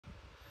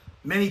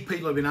Many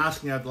people have been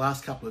asking over the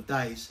last couple of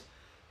days,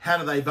 how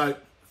do they vote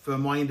for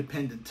my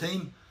independent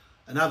team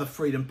and other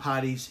freedom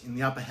parties in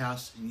the upper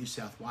house in New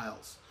South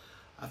Wales?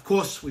 Of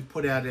course, we've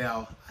put out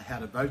our how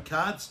to vote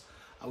cards,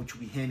 which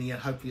we'll be handing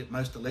out hopefully at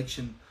most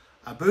election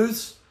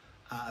booths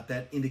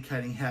about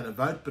indicating how to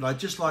vote. But I'd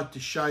just like to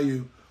show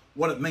you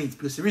what it means,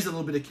 because there is a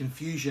little bit of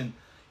confusion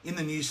in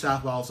the New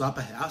South Wales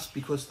upper house,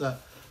 because the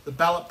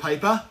ballot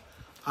paper,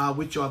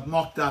 which I've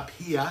mocked up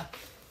here,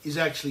 is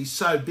actually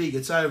so big.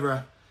 It's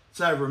over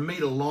a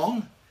metre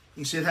long.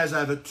 You see it has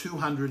over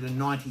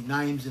 290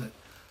 names in it.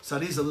 So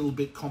it is a little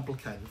bit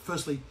complicated.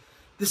 Firstly,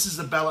 this is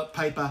the ballot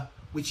paper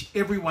which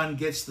everyone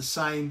gets the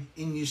same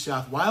in New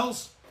South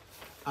Wales,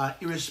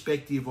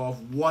 irrespective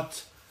of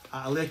what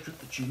electorate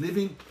that you live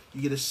in.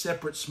 You get a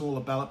separate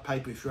smaller ballot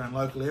paper if you're in a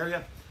local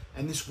area,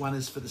 and this one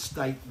is for the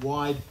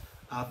statewide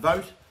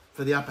vote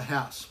for the upper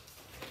house.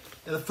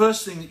 Now, the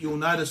first thing that you'll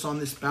notice on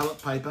this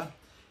ballot paper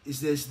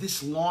is there's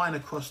this line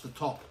across the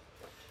top,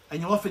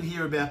 and you'll often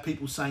hear about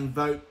people saying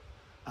vote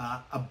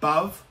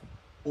above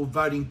or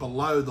voting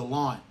below the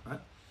line, right?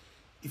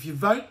 If you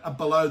vote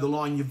below the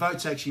line, your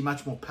vote's actually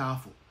much more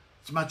powerful.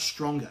 It's much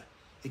stronger.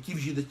 It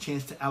gives you the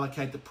chance to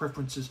allocate the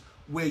preferences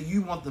where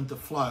you want them to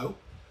flow,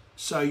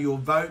 so your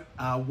vote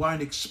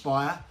won't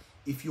expire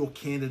if your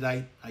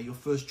candidate, your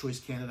first choice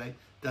candidate,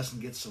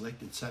 doesn't get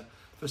selected. So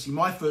firstly,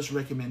 my first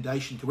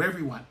recommendation to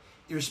everyone,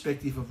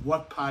 irrespective of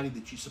what party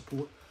that you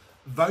support,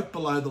 vote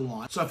below the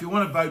line. So if you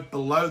want to vote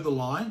below the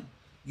line,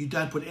 you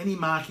don't put any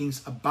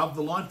markings above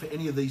the line for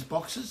any of these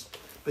boxes,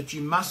 but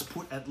you must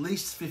put at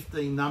least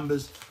 15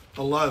 numbers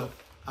below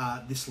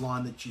this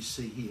line that you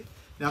see here.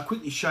 Now, I'll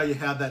quickly show you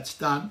how that's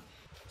done.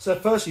 So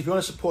firstly, if you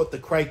want to support the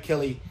Craig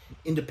Kelly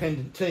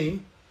independent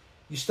team,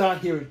 you start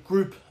here at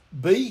Group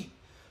B,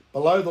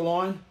 below the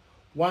line,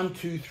 1,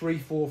 2, 3,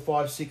 4,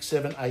 5, 6,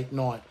 7, 8,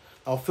 9.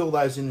 I'll fill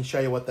those in and show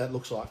you what that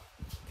looks like.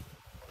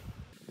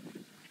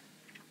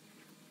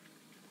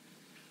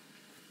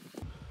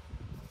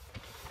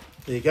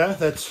 There you go.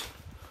 That's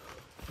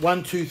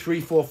 1, 2,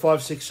 3, 4,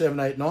 5, 6, 7,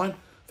 8, 9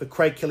 for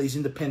Craig Kelly's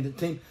independent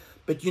team.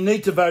 But you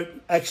need to vote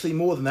actually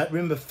more than that.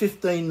 Remember,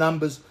 15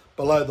 numbers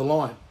below the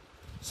line.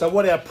 So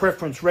what our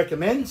preference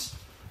recommends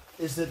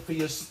is that for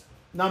your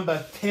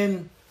number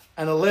 10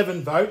 and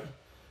 11 vote,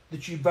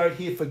 that you vote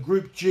here for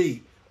Group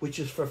G, which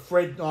is for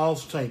Fred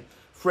Niles' team.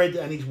 Fred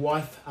and his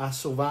wife,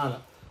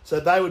 Silvana. So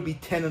they would be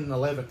 10 and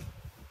 11.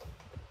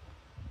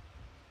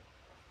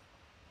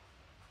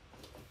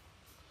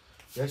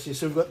 Yes,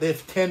 so we've got there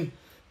 10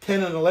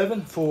 and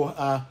 11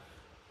 for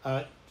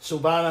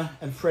Silvana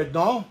and Fred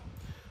Nile.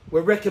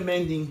 We're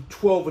recommending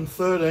 12 and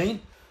 13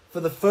 for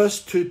the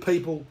first two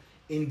people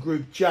in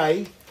Group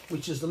J,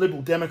 which is the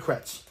Liberal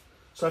Democrats.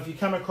 So if you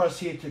come across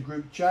here to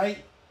Group J,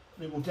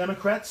 Liberal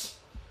Democrats,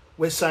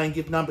 we're saying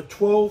give number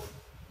 12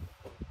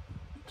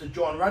 to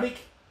John Ruddick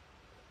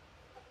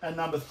and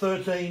number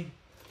 13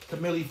 to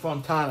Millie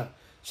Fontana.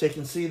 So you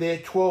can see there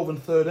 12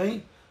 and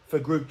 13 for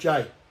Group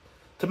J.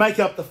 To make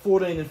up the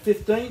 14 and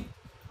 15,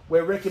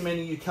 we're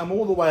recommending you come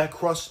all the way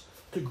across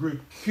to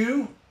Group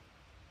Q,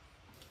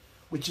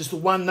 which is the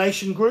One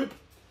Nation group,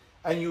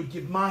 and you would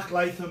give Mark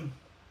Latham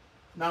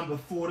number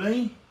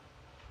 14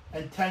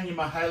 and Tanya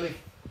Mihalik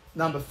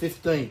number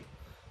 15.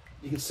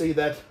 You can see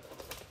that.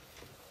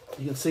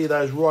 You can see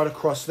those right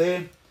across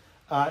there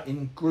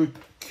in Group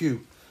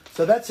Q.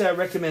 So that's our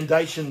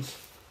recommendations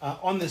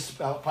on this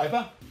ballot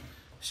paper.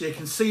 So you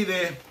can see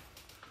there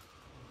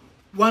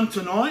 1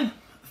 to 9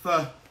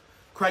 for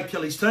Craig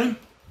Kelly's team,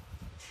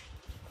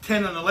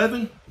 10 and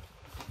 11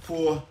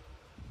 for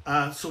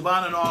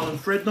Silvana Nile and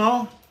Fred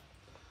Nile,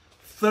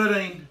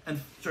 12 and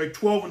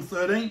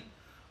 13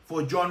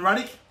 for John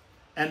Ruddick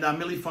and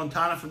Millie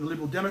Fontana from the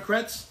Liberal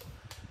Democrats,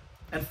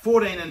 and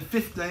 14 and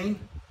 15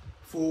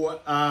 for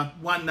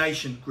One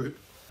Nation group.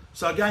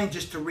 So again,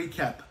 just to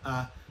recap,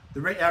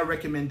 our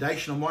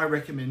recommendation, or my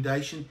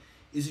recommendation,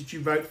 is that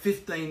you vote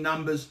 15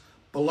 numbers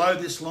below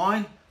this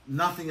line,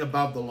 nothing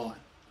above the line.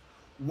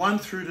 1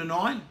 through to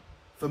 9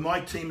 for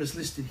my team is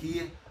listed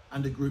here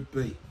under Group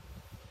B.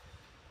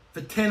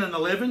 For 10 and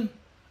 11,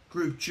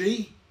 Group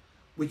G,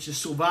 which is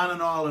Silvana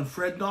Nile and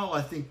Fred Nile.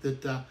 I think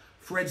that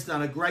Fred's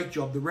done a great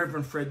job. The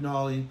Reverend Fred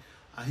Nile,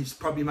 he's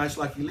probably most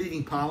likely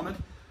leading Parliament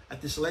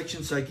at this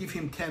election, so give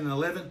him 10 and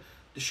 11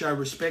 to show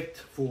respect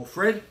for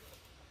Fred.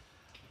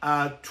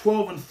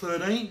 12 and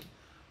 13,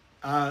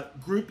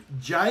 Group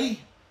J,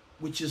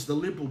 which is the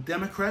Liberal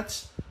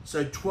Democrats,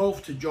 so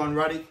 12 to John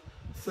Ruddick,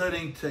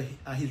 13 to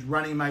his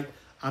running mate,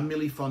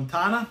 Millie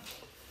Fontana.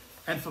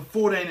 And for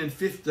 14 and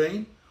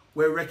 15,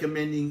 we're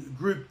recommending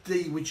Group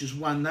D, which is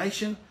One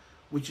Nation,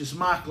 which is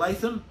Mark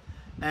Latham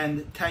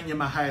and Tanya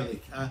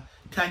Mihalik.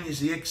 Tanya's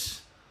the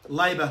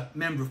ex-Labor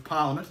Member of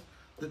Parliament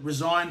that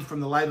resigned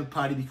from the Labor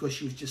Party because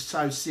she was just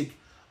so sick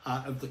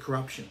of the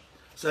corruption.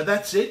 So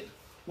that's it,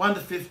 1 to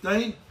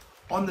 15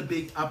 on the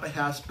big upper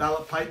house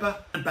ballot paper.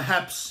 And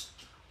perhaps,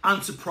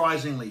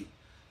 unsurprisingly,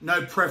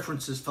 no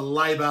preferences for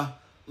Labor,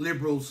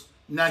 Liberals,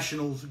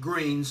 Nationals,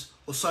 Greens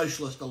or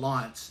Socialist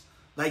Alliance.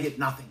 They get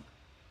nothing.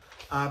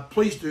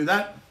 Please do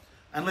that,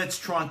 and let's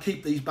try and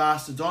keep these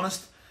bastards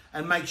honest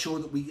and make sure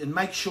that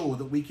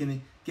we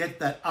can get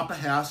that upper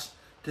house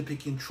to be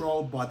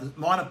controlled by the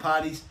minor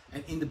parties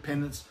and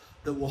independents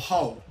that will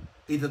hold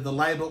either the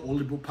Labor or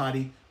Liberal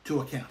Party to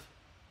account.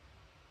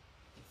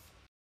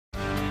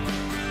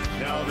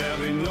 Now there'll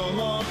be no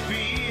more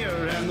fear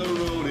and the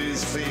road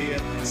is clear,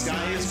 the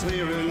sky is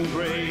clear and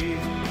grey.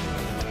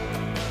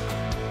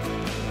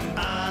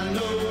 I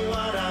know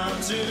what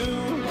I'll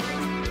do,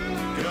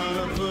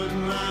 gonna put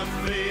my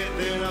faith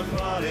in a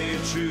party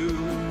true,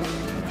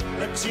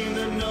 a team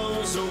that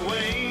knows a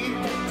way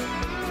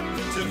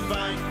to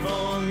fight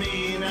for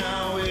me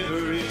now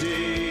every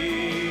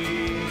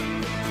day.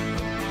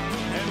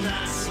 And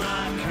that's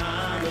my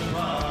kind of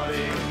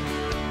party,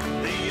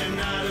 the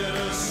United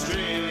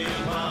Australia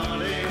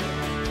Party.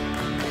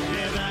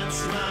 Yeah,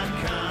 that's my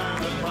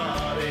kind of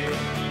party,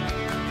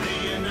 the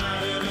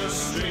United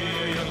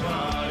Australia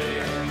Party.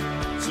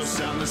 So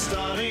sound the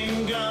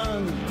starting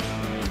gun,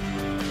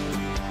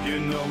 you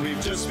know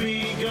we've just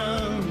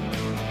begun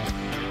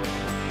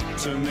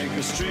to make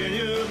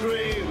Australia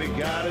great. We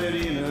got it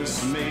in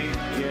us, mate.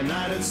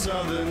 United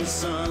Southern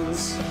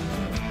Sons.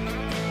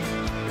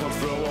 Won't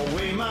throw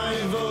away my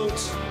vote.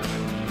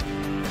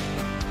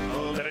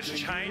 That has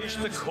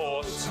changed the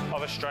course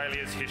of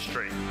Australia's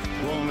history.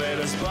 Won't let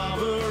us bob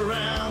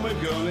around.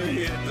 We're gonna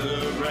hit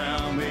the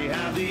ground. We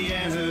have the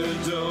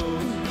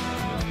antidote.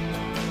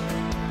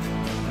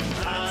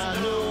 I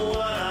know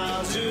what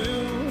I'll do.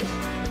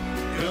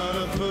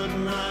 Gonna put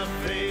my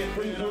faith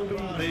in a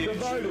body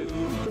devoted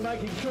to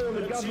making sure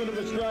the government of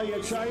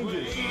Australia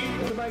changes,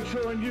 to make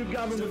sure a new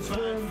government's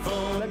formed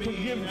that can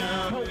give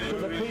help to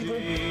the people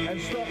and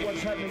stop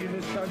what's happening in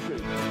this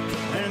country.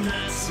 And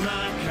that's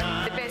my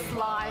kind. The best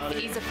life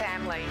is a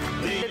family.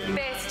 The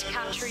best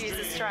country is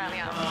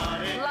Australia.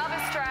 Love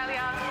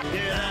Australia.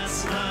 Yeah,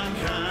 that's my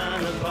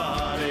kind of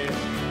party.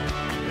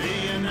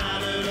 The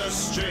United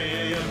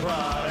Australia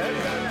Party.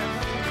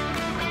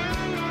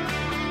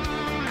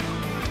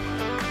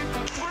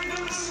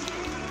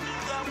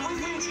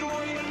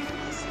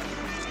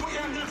 We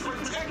have to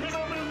protect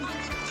them,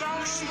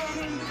 cherish them,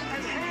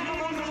 and handle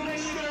them in the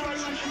next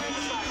generation.